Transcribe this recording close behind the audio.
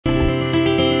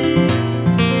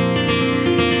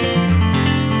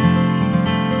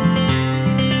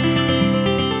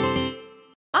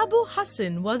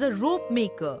Hassan was a rope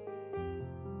maker.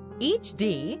 Each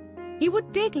day, he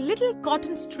would take little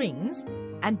cotton strings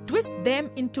and twist them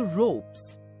into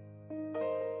ropes.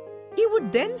 He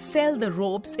would then sell the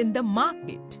ropes in the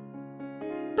market.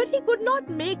 But he could not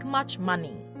make much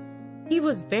money. He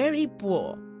was very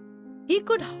poor. He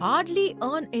could hardly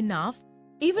earn enough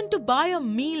even to buy a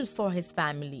meal for his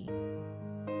family.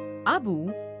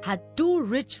 Abu had two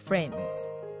rich friends.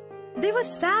 They were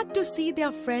sad to see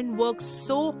their friend work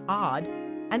so hard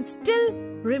and still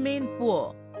remain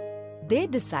poor. They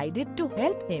decided to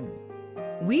help him.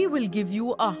 "We will give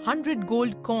you 100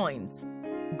 gold coins.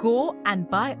 Go and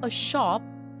buy a shop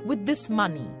with this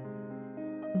money.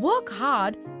 Work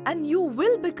hard and you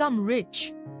will become rich.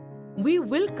 We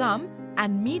will come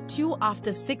and meet you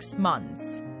after 6 months."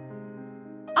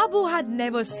 Abu had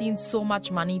never seen so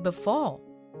much money before.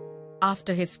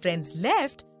 After his friends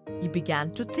left, he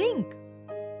began to think,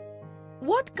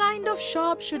 "What kind of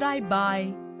shop should I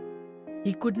buy?"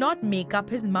 He could not make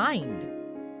up his mind.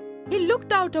 He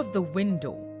looked out of the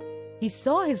window. He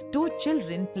saw his two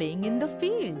children playing in the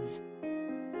fields.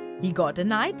 He got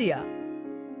an idea.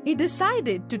 He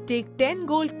decided to take 10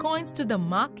 gold coins to the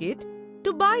market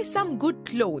to buy some good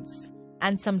clothes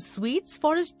and some sweets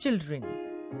for his children.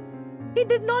 He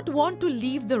did not want to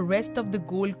leave the rest of the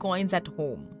gold coins at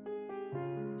home.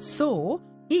 So,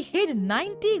 he hid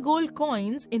 90 gold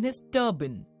coins in his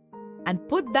turban and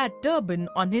put that turban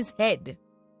on his head.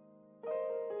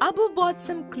 Abu bought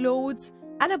some clothes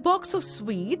and a box of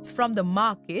sweets from the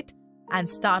market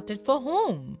and started for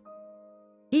home.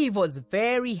 He was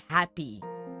very happy.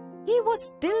 He was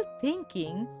still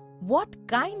thinking what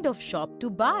kind of shop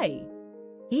to buy.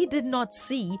 He did not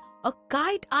see a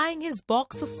kite eyeing his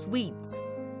box of sweets.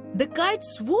 The kite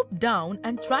swooped down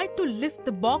and tried to lift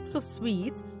the box of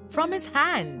sweets from his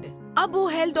hand. Abu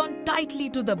held on tightly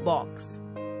to the box.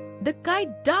 The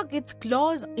kite dug its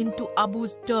claws into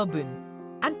Abu's turban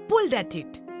and pulled at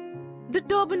it. The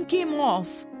turban came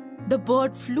off. The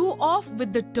bird flew off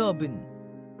with the turban.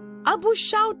 Abu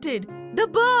shouted, "The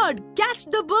bird! Catch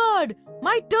the bird!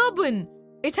 My turban!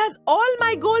 It has all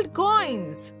my gold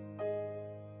coins!"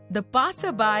 The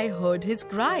passerby heard his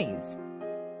cries.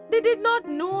 They did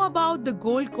not know about the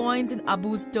gold coins in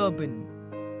Abu's turban.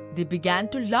 They began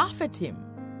to laugh at him.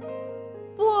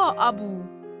 Poor Abu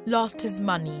lost his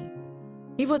money.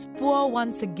 He was poor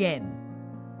once again.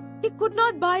 He could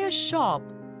not buy a shop.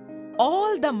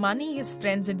 All the money his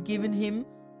friends had given him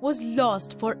was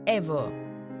lost forever.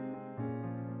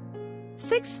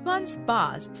 6 months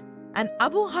passed and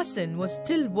Abu Hassan was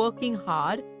still working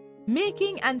hard,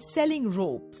 making and selling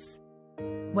ropes.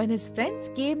 When his friends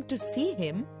came to see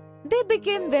him, they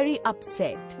became very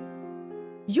upset.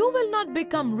 "You will not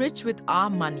become rich with our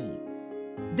money.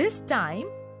 This time,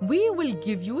 we will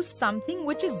give you something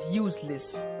which is useless.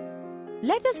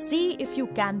 Let us see if you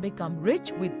can become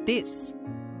rich with this."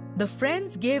 The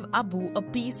friends gave Abu a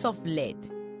piece of lead.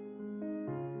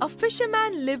 A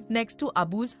fisherman lived next to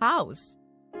Abu's house.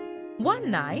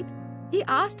 One night, he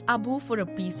asked Abu for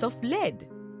a piece of lead.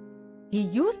 He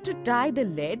used to tie the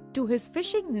lead to his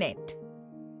fishing net.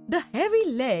 The heavy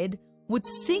lead would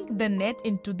sink the net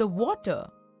into the water.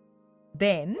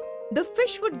 Then, the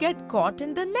fish would get caught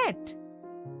in the net.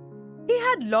 He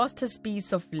had lost his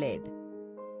piece of lead,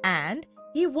 and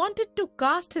he wanted to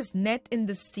cast his net in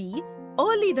the sea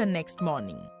early the next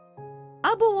morning.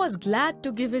 Abu was glad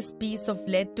to give his piece of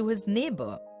lead to his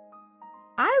neighbor.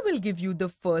 "I will give you the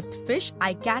first fish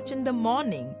I catch in the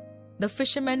morning," the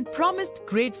fisherman promised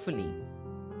gratefully.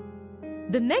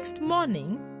 The next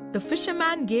morning, the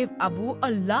fisherman gave Abu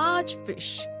a large fish.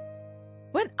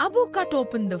 When Abu cut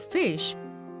open the fish,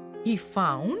 he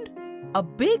found a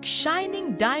big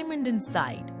shining diamond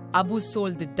inside. Abu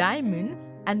sold the diamond,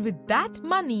 and with that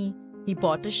money, he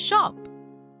bought a shop.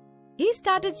 He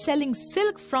started selling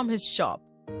silk from his shop.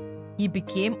 He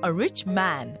became a rich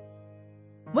man.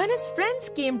 When his friends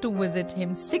came to visit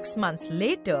him 6 months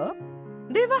later,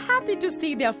 they were happy to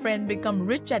see their friend become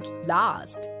rich at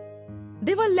last.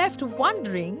 They were left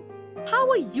wondering how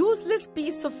a useless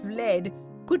piece of lead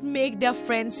could make their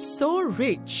friend so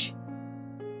rich.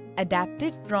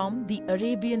 Adapted from the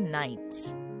Arabian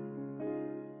Nights.